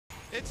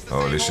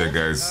Holy shit,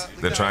 guys.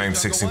 They're trying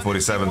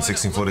 1647,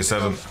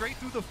 1647.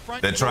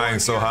 They're trying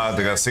so hard.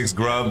 They got 6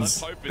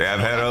 grubs. They have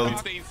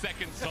Herald.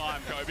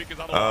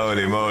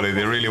 Holy moly,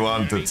 they really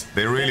want it.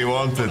 They really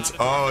want it.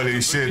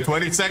 Holy shit,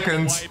 20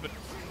 seconds.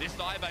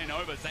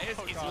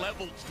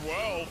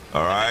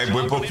 Alright,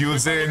 Whipple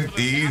Q's in.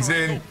 He's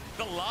in.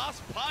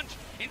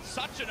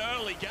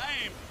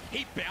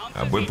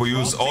 Whipple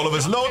used all of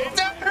his load.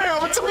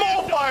 Damn, it's a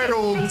Malphite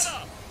ult.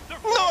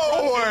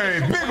 No way!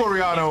 Big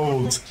Orianna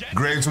ult!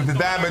 Graves with the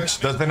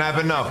damage, doesn't have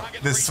enough.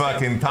 This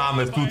fucking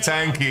Tom is too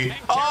tanky.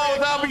 Oh,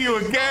 W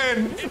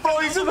again! Bro,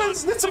 it's a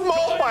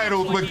Malphite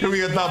ult with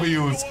 3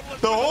 W's.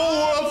 The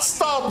whole world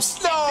stops!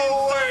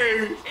 No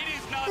way!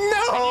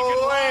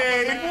 No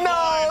way!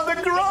 No, the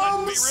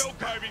grubs!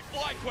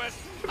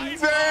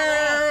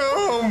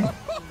 Damn!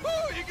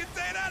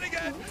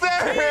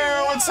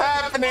 Damn, what's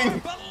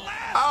happening?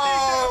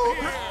 Oh!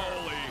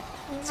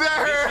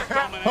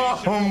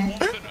 Damn!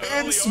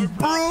 It's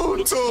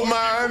brutal,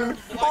 man!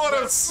 What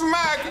a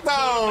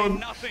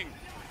smackdown!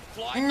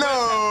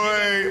 No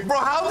way! Bro,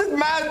 how did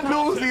Mad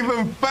lose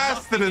even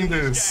faster than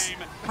this?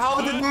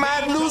 How did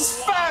Mad lose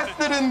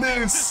faster than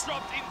this?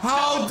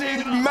 How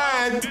did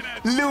Mad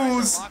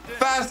lose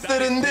faster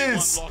than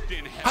this?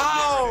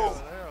 How?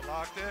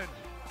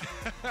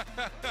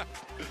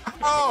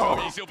 Oh!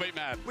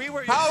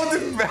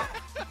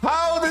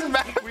 How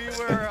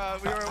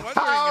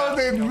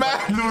did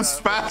Matt lose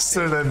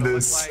faster than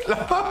this?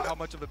 How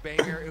much of a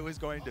banger it was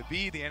going to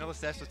be. The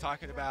analyst was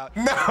talking about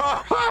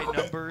high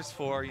numbers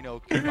for,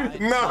 combined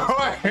no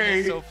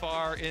way. so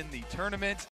far in the tournament.